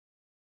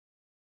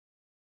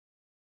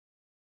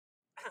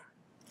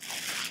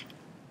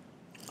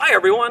Hi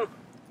everyone,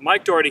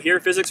 Mike Doherty here,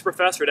 physics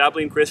professor at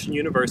Abilene Christian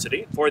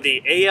University for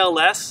the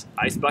ALS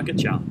Ice Bucket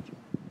Challenge.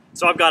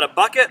 So I've got a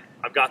bucket,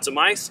 I've got some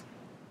ice,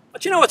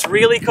 but you know what's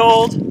really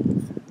cold?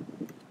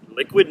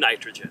 Liquid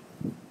nitrogen.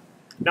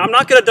 Now I'm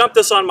not going to dump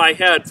this on my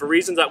head for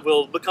reasons that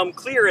will become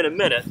clear in a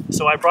minute,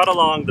 so I brought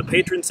along the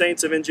patron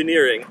saints of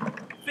engineering,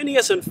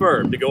 Phineas and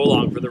Ferb, to go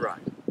along for the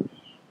ride.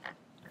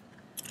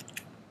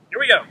 Here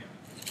we go.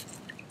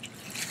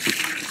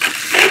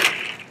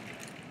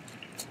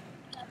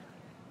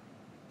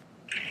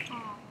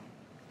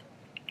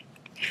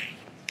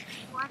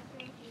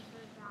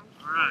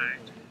 Alright.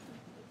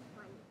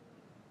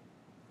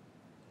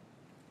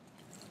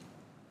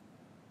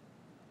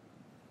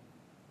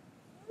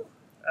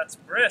 That's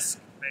brisk,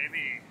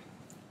 baby.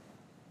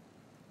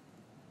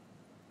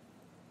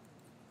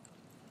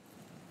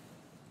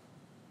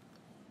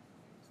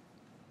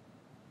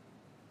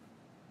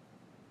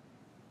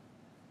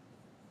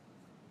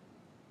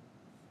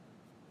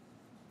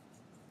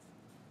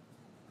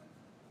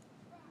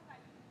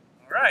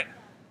 Alright,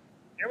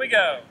 here we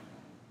go.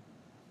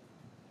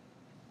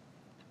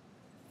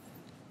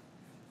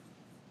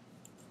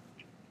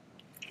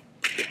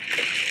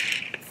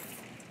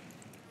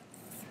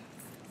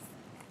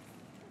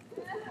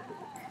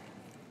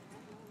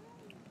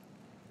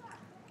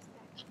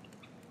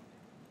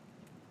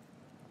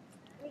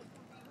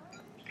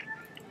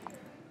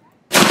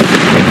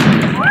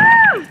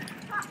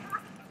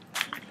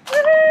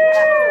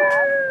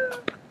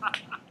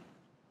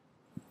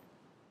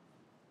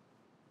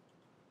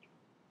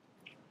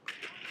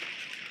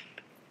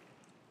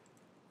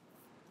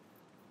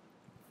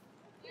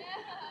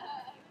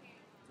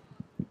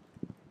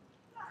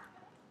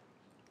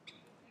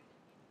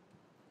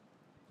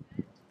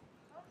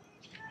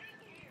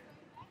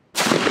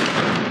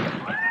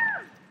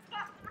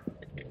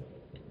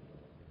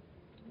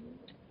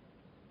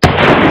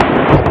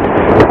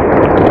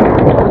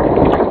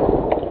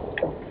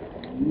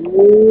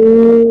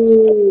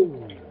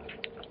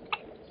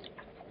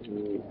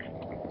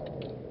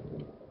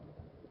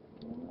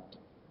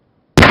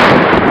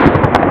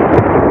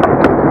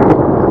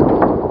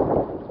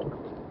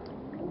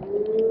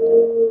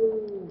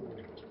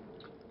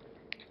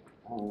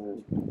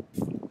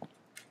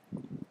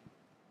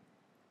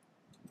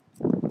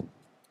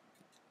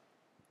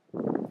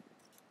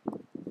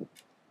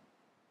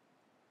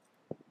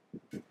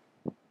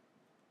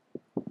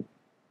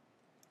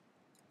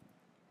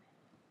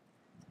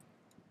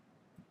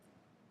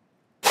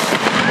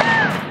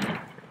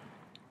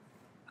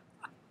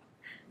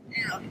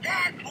 Now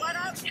that's what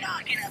I'm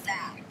talking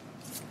about.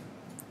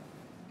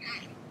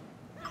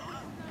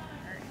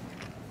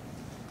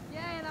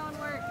 Yay, that one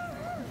worked.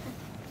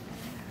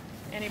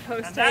 Any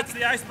post-it? And that's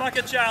the Ice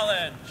Bucket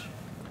Challenge.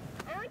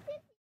 Okay,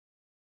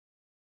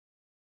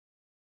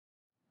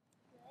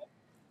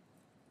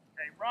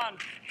 run.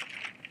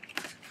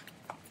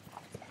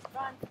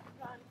 Run.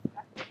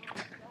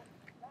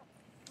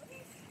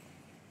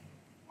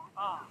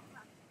 Ah.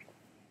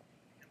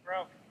 It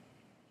broke.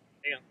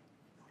 Hang on.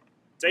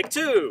 Take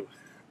two.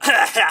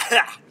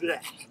 That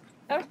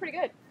was pretty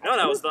good. No,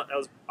 that was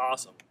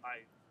awesome.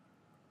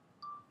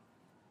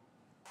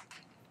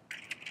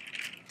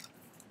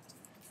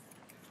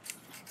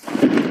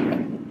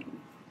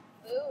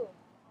 Ooh.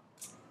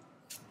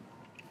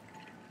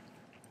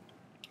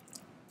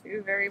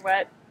 Ooh, very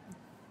wet.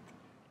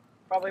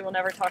 Probably will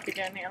never talk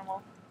again,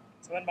 animal.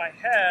 So in my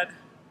head,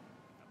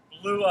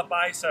 I blew up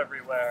ice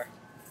everywhere.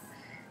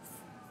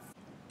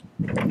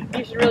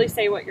 You should really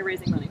say what you're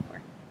raising money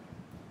for.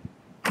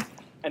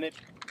 And it.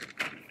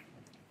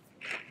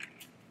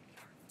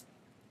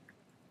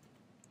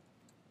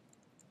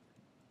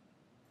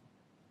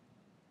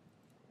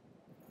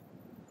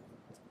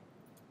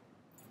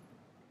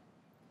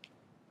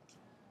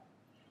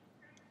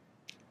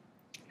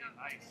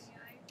 Ice.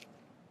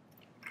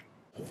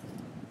 You're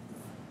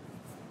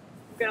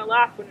gonna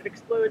laugh when it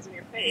explodes in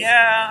your face.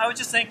 Yeah, I was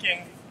just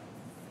thinking,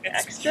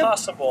 it's Extra?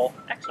 possible.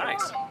 Extra.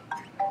 Nice.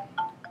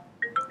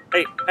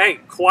 Hey,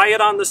 quiet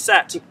on the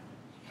set.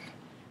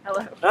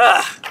 Hello.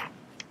 Ah,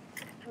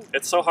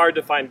 it's so hard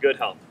to find good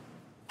help.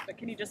 But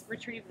can you just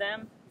retrieve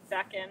them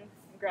back in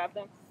and grab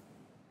them?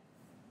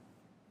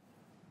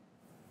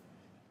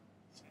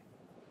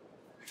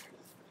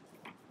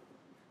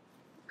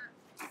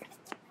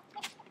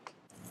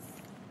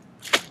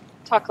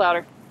 Talk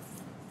louder.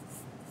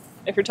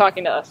 If you're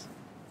talking to us.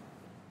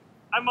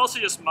 I'm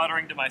mostly just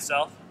muttering to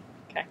myself.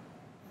 Okay.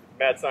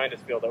 Mad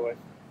scientists feel that way.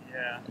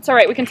 Yeah. It's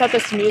alright, we can set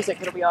this to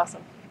music, it'll be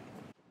awesome.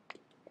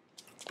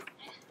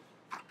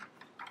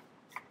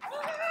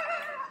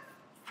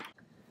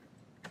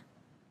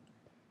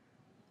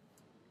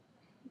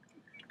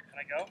 Can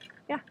I go?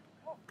 Yeah.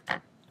 Oh.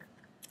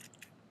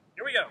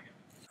 Here we go.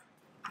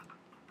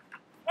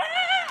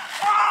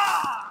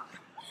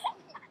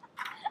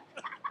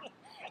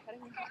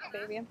 Cutting the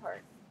baby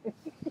apart.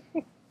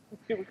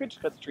 We could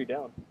just cut the tree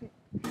down.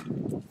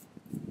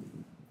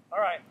 All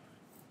right.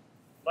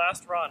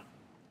 Last run.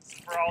 This is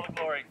for all the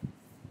glory.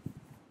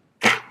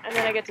 And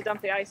then I get to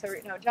dump the ice over.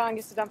 No, John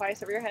gets to dump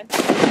ice over your head.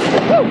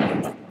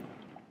 Woo!